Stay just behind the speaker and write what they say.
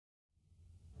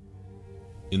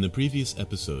In the previous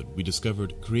episode, we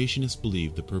discovered creationists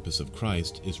believe the purpose of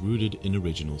Christ is rooted in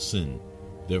original sin.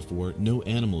 Therefore, no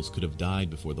animals could have died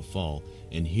before the fall,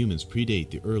 and humans predate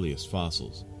the earliest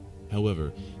fossils.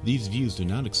 However, these views do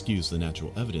not excuse the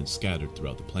natural evidence scattered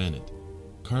throughout the planet.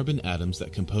 Carbon atoms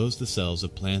that compose the cells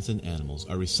of plants and animals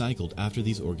are recycled after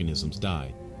these organisms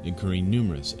die, incurring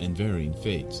numerous and varying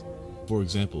fates. For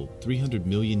example, 300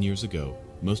 million years ago,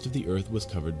 most of the Earth was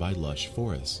covered by lush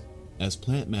forests. As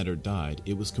plant matter died,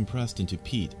 it was compressed into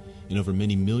peat, and over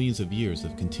many millions of years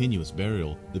of continuous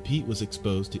burial, the peat was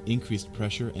exposed to increased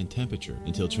pressure and temperature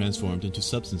until transformed into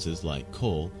substances like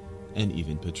coal and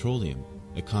even petroleum,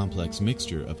 a complex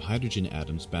mixture of hydrogen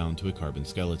atoms bound to a carbon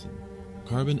skeleton.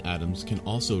 Carbon atoms can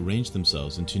also arrange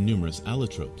themselves into numerous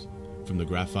allotropes, from the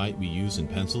graphite we use in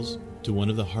pencils to one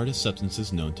of the hardest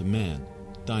substances known to man,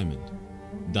 diamond.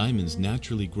 Diamonds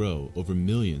naturally grow over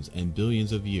millions and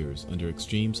billions of years under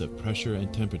extremes of pressure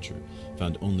and temperature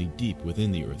found only deep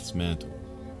within the Earth's mantle.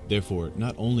 Therefore,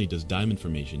 not only does diamond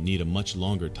formation need a much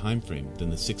longer time frame than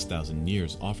the 6,000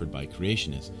 years offered by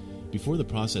creationists, before the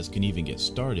process can even get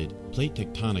started, plate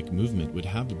tectonic movement would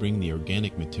have to bring the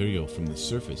organic material from the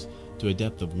surface to a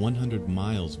depth of 100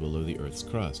 miles below the Earth's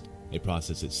crust, a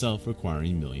process itself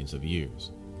requiring millions of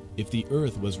years. If the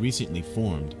Earth was recently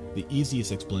formed, the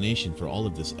easiest explanation for all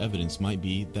of this evidence might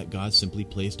be that God simply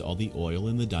placed all the oil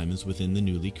and the diamonds within the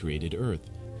newly created Earth,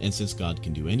 and since God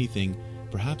can do anything,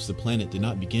 perhaps the planet did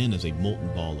not begin as a molten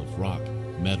ball of rock,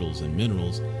 metals, and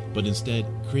minerals, but instead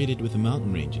created with the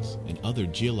mountain ranges and other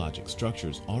geologic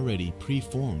structures already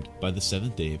pre-formed by the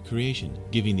seventh day of creation,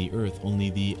 giving the Earth only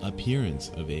the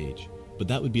appearance of age. But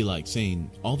that would be like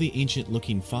saying all the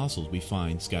ancient-looking fossils we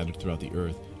find scattered throughout the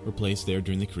Earth were placed there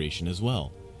during the creation as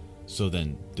well. So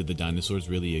then, did the dinosaurs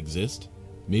really exist?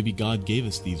 Maybe God gave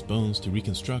us these bones to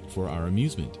reconstruct for our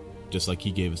amusement, just like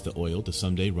He gave us the oil to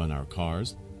someday run our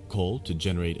cars, coal to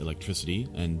generate electricity,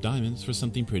 and diamonds for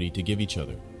something pretty to give each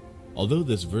other. Although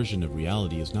this version of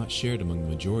reality is not shared among the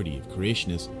majority of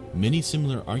creationists, many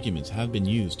similar arguments have been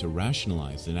used to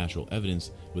rationalize the natural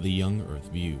evidence with a young Earth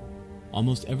view.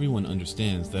 Almost everyone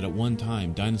understands that at one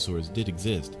time dinosaurs did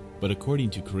exist, but according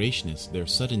to creationists, their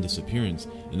sudden disappearance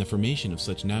and the formation of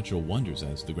such natural wonders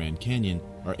as the Grand Canyon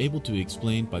are able to be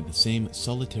explained by the same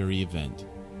solitary event,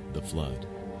 the flood.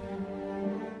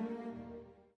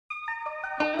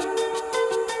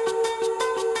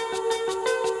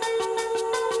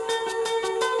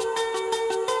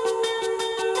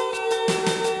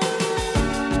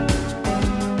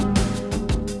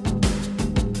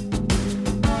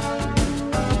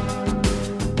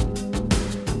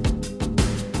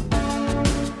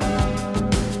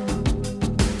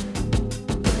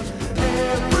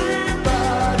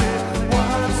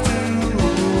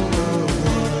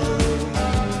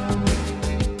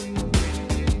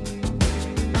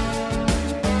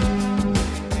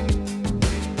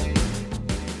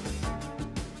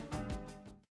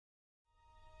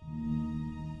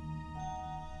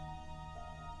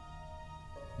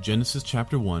 Genesis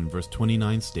chapter 1 verse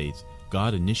 29 states,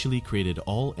 God initially created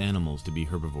all animals to be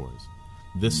herbivores.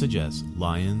 This suggests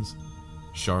lions,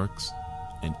 sharks,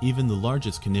 and even the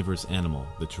largest carnivorous animal,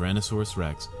 the Tyrannosaurus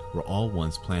rex, were all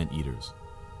once plant eaters.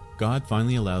 God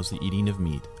finally allows the eating of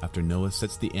meat after Noah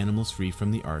sets the animals free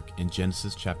from the ark in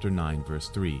Genesis chapter 9 verse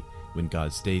 3, when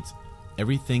God states,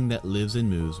 "Everything that lives and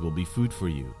moves will be food for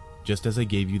you. Just as I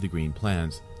gave you the green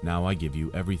plants, now I give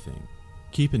you everything."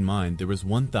 Keep in mind there was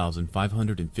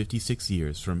 1,556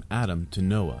 years from Adam to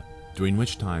Noah, during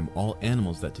which time all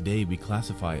animals that today we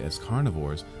classify as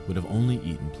carnivores would have only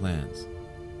eaten plants.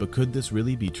 But could this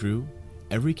really be true?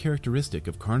 Every characteristic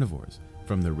of carnivores,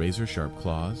 from their razor-sharp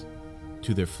claws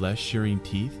to their flesh-shearing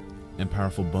teeth and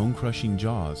powerful bone-crushing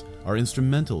jaws, are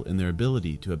instrumental in their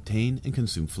ability to obtain and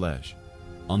consume flesh.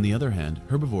 On the other hand,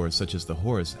 herbivores such as the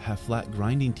horse have flat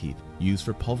grinding teeth used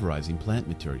for pulverizing plant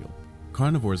material.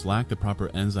 Carnivores lack the proper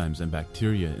enzymes and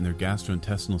bacteria in their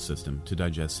gastrointestinal system to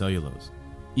digest cellulose.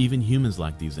 Even humans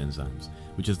lack these enzymes,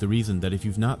 which is the reason that if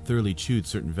you've not thoroughly chewed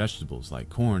certain vegetables like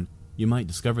corn, you might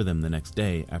discover them the next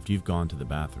day after you've gone to the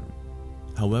bathroom.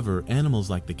 However, animals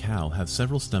like the cow have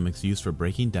several stomachs used for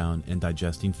breaking down and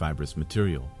digesting fibrous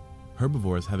material.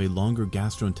 Herbivores have a longer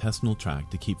gastrointestinal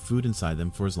tract to keep food inside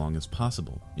them for as long as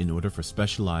possible, in order for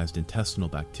specialized intestinal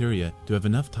bacteria to have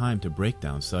enough time to break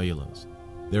down cellulose.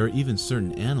 There are even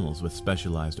certain animals with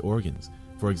specialized organs,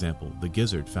 for example, the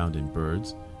gizzard found in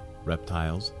birds,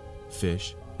 reptiles,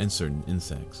 fish, and certain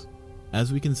insects.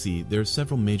 As we can see, there are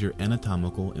several major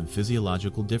anatomical and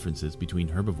physiological differences between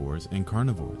herbivores and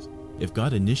carnivores. If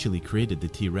God initially created the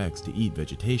T-Rex to eat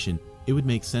vegetation, it would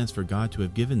make sense for God to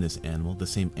have given this animal the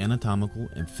same anatomical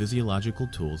and physiological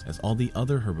tools as all the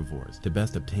other herbivores to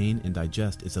best obtain and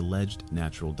digest its alleged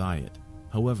natural diet.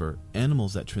 However,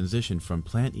 animals that transitioned from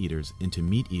plant eaters into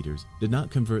meat eaters did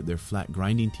not convert their flat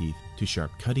grinding teeth to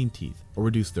sharp cutting teeth or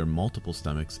reduce their multiple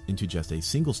stomachs into just a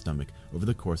single stomach over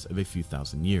the course of a few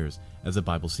thousand years, as the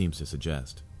Bible seems to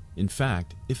suggest. In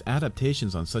fact, if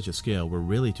adaptations on such a scale were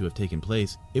really to have taken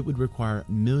place, it would require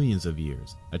millions of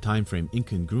years, a time frame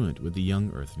incongruent with the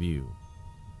young Earth view.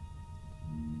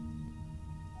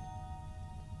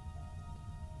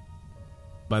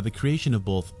 By the creation of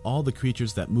both all the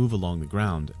creatures that move along the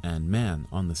ground and man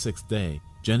on the sixth day,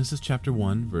 Genesis chapter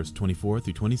 1 verse 24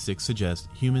 through 26 suggests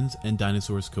humans and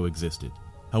dinosaurs coexisted.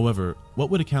 However, what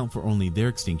would account for only their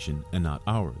extinction and not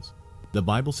ours? The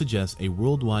Bible suggests a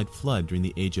worldwide flood during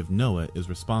the age of Noah is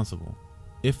responsible.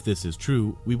 If this is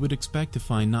true, we would expect to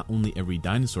find not only every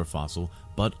dinosaur fossil,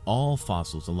 but all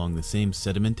fossils along the same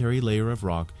sedimentary layer of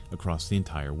rock across the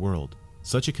entire world.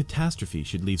 Such a catastrophe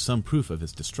should leave some proof of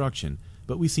its destruction,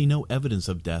 but we see no evidence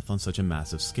of death on such a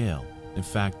massive scale. In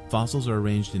fact, fossils are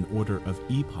arranged in order of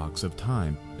epochs of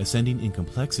time, ascending in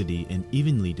complexity and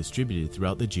evenly distributed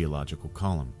throughout the geological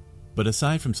column. But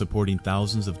aside from supporting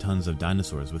thousands of tons of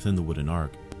dinosaurs within the wooden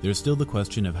ark, there is still the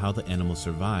question of how the animals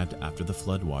survived after the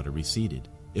flood water receded.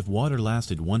 If water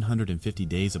lasted 150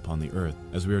 days upon the earth,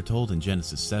 as we are told in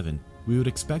Genesis 7, we would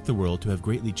expect the world to have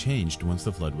greatly changed once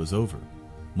the flood was over.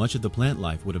 Much of the plant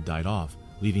life would have died off,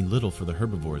 leaving little for the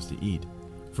herbivores to eat.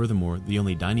 Furthermore, the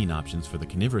only dining options for the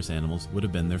carnivorous animals would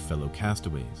have been their fellow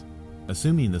castaways.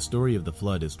 Assuming the story of the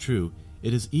flood is true,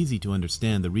 it is easy to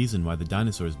understand the reason why the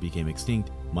dinosaurs became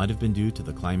extinct might have been due to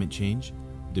the climate change,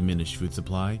 diminished food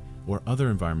supply, or other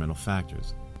environmental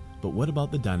factors. But what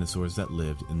about the dinosaurs that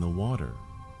lived in the water?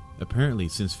 Apparently,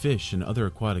 since fish and other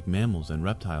aquatic mammals and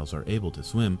reptiles are able to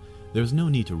swim, there is no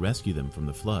need to rescue them from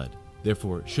the flood.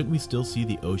 Therefore, shouldn't we still see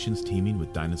the oceans teeming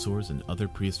with dinosaurs and other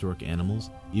prehistoric animals,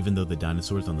 even though the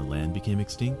dinosaurs on the land became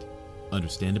extinct?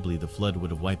 Understandably, the flood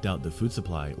would have wiped out the food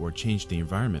supply or changed the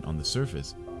environment on the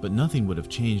surface, but nothing would have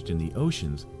changed in the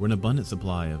oceans, where an abundant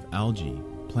supply of algae,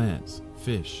 plants,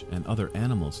 fish, and other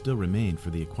animals still remained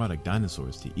for the aquatic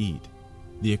dinosaurs to eat.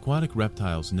 The aquatic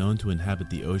reptiles known to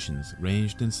inhabit the oceans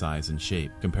ranged in size and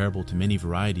shape, comparable to many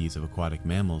varieties of aquatic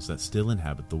mammals that still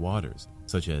inhabit the waters,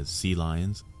 such as sea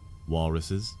lions,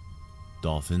 walruses,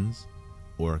 dolphins,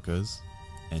 orcas,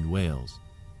 and whales.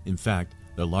 In fact,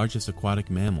 the largest aquatic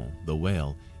mammal, the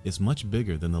whale, is much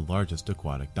bigger than the largest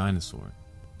aquatic dinosaur.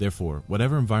 Therefore,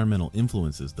 whatever environmental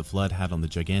influences the flood had on the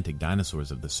gigantic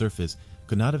dinosaurs of the surface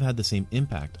could not have had the same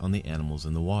impact on the animals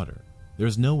in the water. There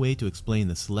is no way to explain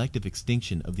the selective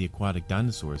extinction of the aquatic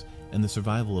dinosaurs and the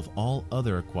survival of all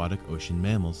other aquatic ocean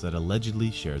mammals that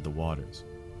allegedly shared the waters.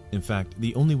 In fact,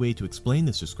 the only way to explain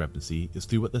this discrepancy is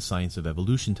through what the science of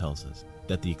evolution tells us,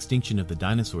 that the extinction of the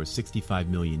dinosaurs 65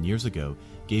 million years ago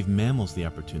gave mammals the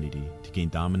opportunity to gain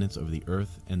dominance over the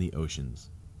earth and the oceans.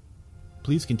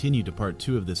 Please continue to part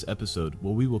 2 of this episode,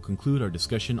 where we will conclude our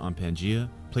discussion on Pangaea,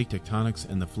 plate tectonics,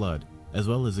 and the flood, as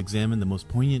well as examine the most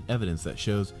poignant evidence that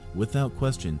shows, without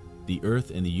question, the earth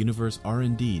and the universe are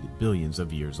indeed billions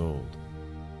of years old.